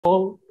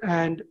all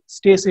and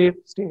stay safe,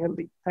 stay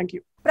healthy. Thank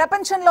you.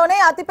 ప్రపంచంలోనే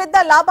అతిపెద్ద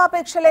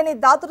లాభాపేక్ష లేని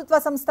దాతృత్వ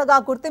సంస్థగా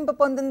గుర్తింపు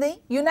పొందింది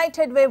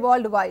యునైటెడ్ వే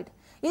వరల్డ్ వైడ్.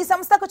 ఈ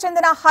సంస్థకు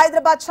చెందిన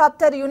Hyderabad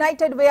chapter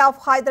United way of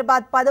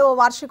Hyderabad 10వ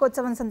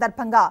వార్షికోత్సవం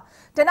సందర్భంగా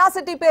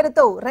టెనాసిటీ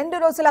పేరుతో 2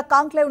 రోజుల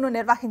కాంక్లేవ్ ను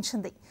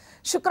నిర్వహించింది.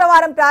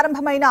 శుక్రవారం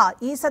ప్రారంభమైన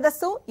ఈ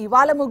సదస్సు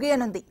ఇవాళ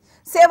ముగియనుంది.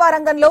 సేవా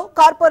రంగంలో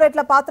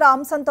కార్పొరేట్ల పాత్ర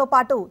అంశంతో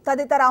పాటు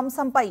తదితర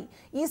అంశంపై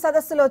ఈ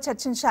సదస్సులో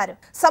చర్చించారు.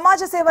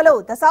 సమాజ సేవలో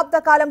దశాబ్ద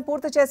కాలం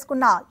పూర్తి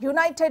చేసుకున్న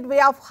United way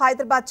of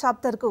Hyderabad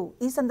chapter కు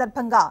ఈ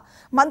సందర్భంగా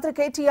మంత్రి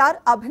కేటీఆర్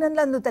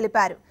అభినందనలు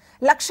తెలిపారు.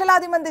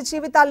 లక్షలాది మంది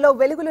జీవితాల్లో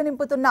వెలుగులు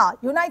నింపుతున్న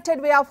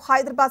యునైటెడ్ వే ఆఫ్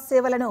హైదరాబాద్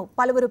సేవలను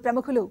పలువురు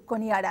ప్రముఖులు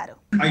కొనియాడారు.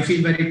 I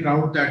feel very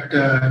proud that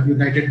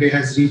United Way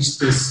has reached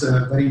this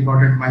very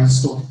important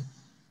milestone,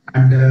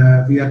 and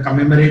we are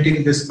commemorating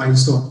this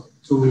milestone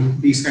through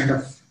these kind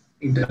of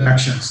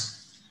interactions.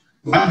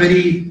 One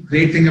very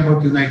great thing about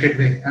United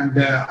Way, and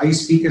I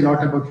speak a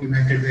lot about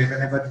United Way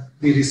whenever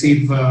we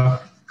receive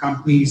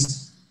companies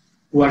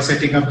who are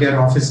setting up their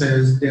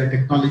offices, their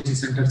technology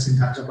centers in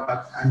Hyderabad.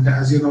 And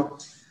as you know,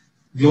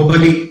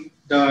 globally,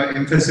 the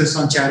emphasis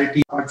on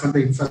charity, apart from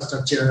the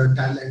infrastructure,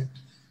 talent,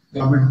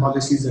 government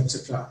policies, etc.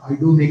 I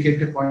do make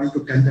it a point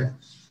to tell them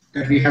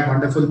that we have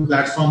wonderful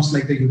platforms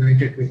like the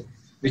United Way,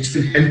 which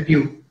will help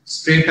you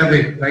straight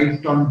away,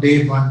 right on day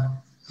one,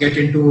 get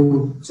into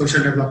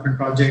social development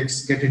projects,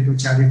 get into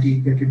charity,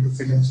 get into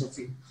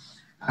philanthropy.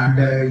 And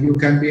you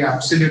can be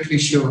absolutely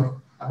sure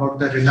about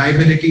the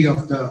reliability of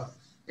the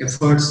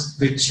efforts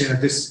which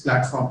this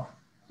platform,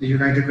 the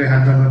United Way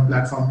Hyderabad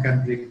platform, can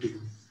bring to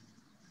you.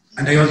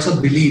 And I also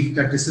believe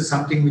that this is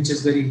something which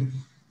is very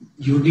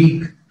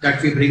unique that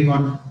we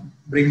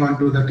bring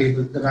onto the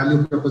table. The value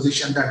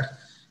proposition that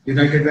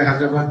United Way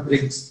Hyderabad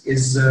brings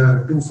is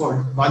twofold.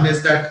 One is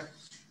that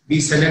we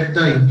select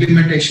the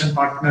implementation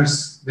partners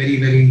very,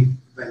 very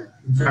well.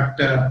 In fact,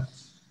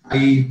 I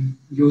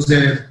use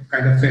a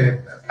kind of a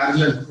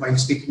parallel while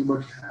speaking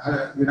about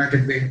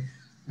United Way,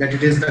 that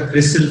it is the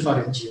crystal for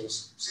NGOs.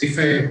 So if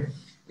a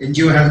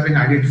NGO has been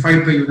identified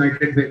by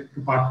United Way to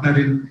partner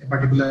in a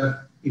particular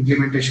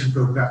implementation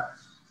program,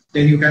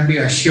 then you can be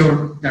assured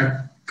that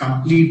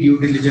complete due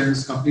diligence,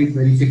 complete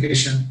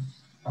verification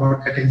about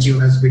that NGO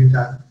has been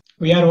done.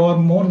 We are over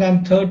more than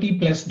 30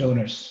 plus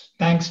donors.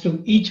 Thanks to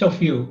each of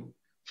you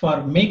for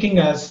making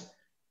us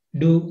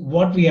do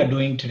what we are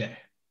doing today.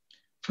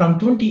 From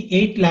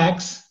 28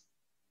 lakhs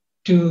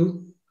to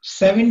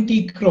 70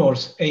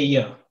 crores a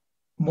year,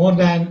 more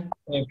than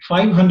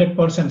 500%,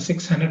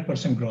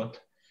 600% growth.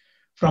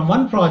 From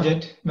one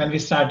project when we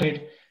started,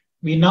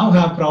 we now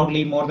have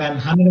proudly more than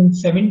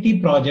 170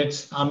 projects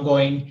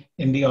ongoing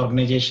in the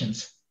organizations.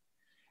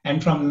 And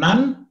from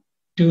none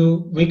to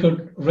we could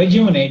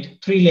rejuvenate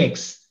 3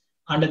 lakes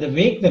under the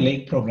Wake the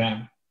Lake program.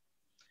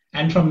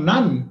 And from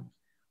none,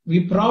 we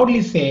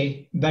proudly say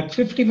that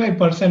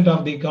 55% of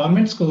the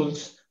government schools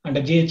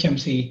under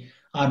GHMC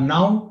are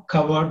now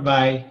covered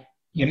by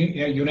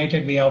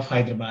United Way of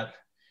Hyderabad.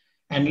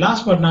 And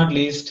last but not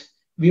least,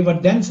 we were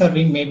then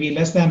serving maybe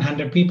less than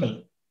 100 people.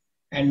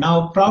 And now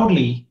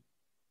proudly,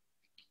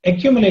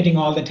 accumulating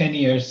all the 10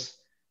 years,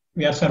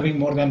 we are serving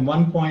more than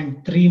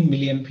 1.3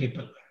 million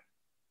people.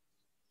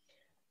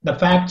 The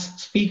facts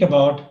speak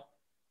about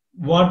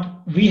what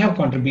we have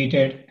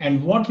contributed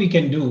and what we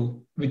can do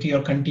with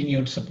your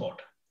continued support.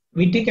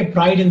 We take a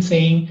pride in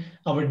saying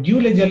our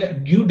due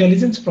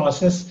diligence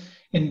process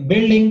in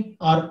building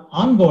or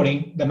onboarding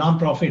the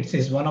nonprofits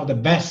is one of the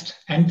best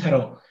and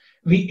thorough.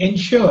 We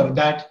ensure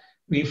that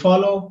we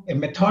follow a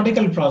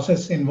methodical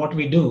process in what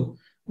we do,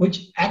 which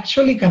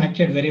actually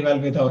connected very well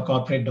with our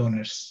corporate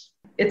donors.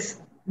 It's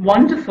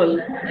wonderful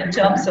in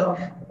terms of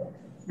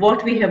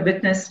what we have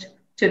witnessed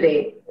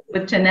today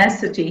with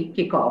Tenacity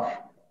Kickoff,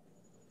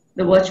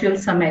 the virtual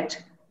summit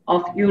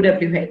of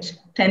UWH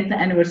 10th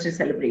anniversary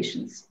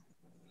celebrations.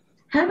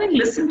 Having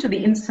listened to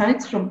the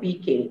insights from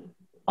PK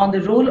on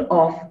the role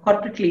of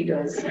corporate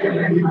leaders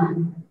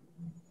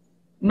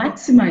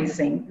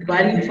maximizing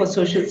value for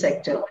social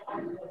sector,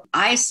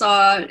 I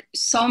saw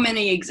so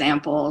many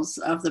examples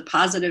of the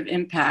positive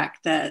impact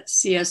that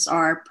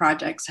CSR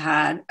projects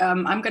had.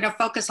 I'm going to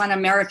focus on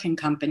American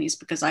companies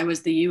because I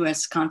was the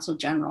US Consul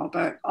General,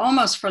 but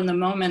almost from the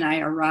moment I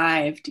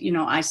arrived,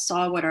 I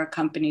saw what our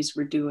companies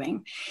were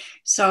doing.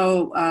 So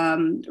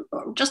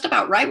just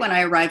about right when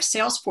I arrived,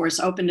 Salesforce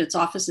opened its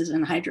offices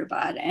in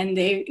Hyderabad, and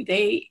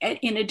they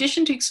in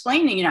addition to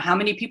explaining, how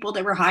many people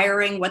they were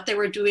hiring, what they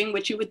were doing,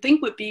 which you would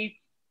think would be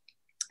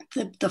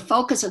the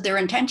focus of their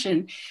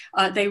intention,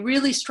 they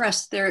really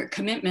stressed their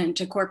commitment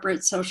to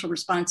corporate social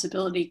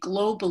responsibility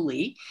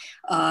globally,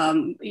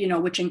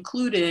 which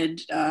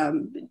included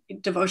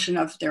devotion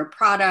of their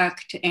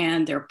product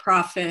and their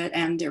profit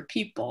and their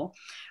people.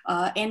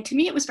 And to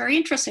me, it was very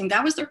interesting.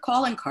 That was their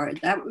calling card.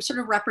 That sort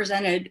of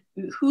represented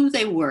who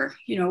they were,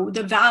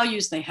 the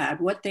values they had,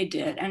 what they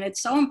did. And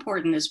it's so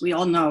important, as we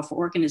all know, for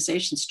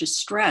organizations to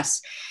stress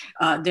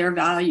their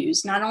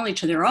values, not only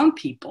to their own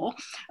people,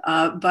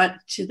 but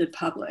to the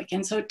public.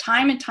 And so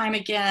time and time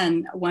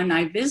again, when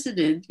I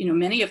visited,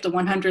 many of the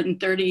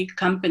 130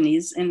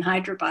 companies in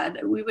Hyderabad,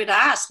 we would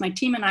ask, my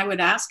team and I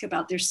would ask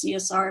about their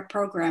CSR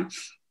program.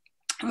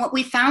 And what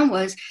we found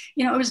was,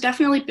 it was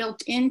definitely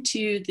built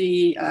into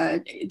the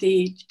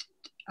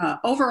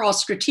overall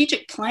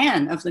strategic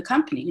plan of the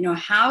company.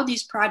 How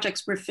these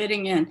projects were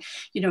fitting in.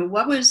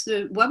 What was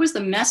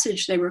the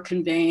message they were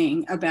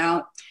conveying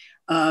about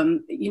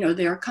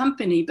their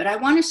company. But I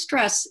want to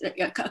stress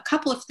a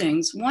couple of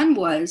things. One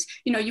was,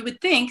 you would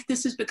think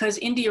this is because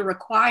India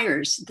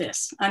requires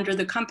this under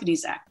the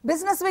Companies Act.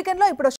 Business Weekend lo ippudu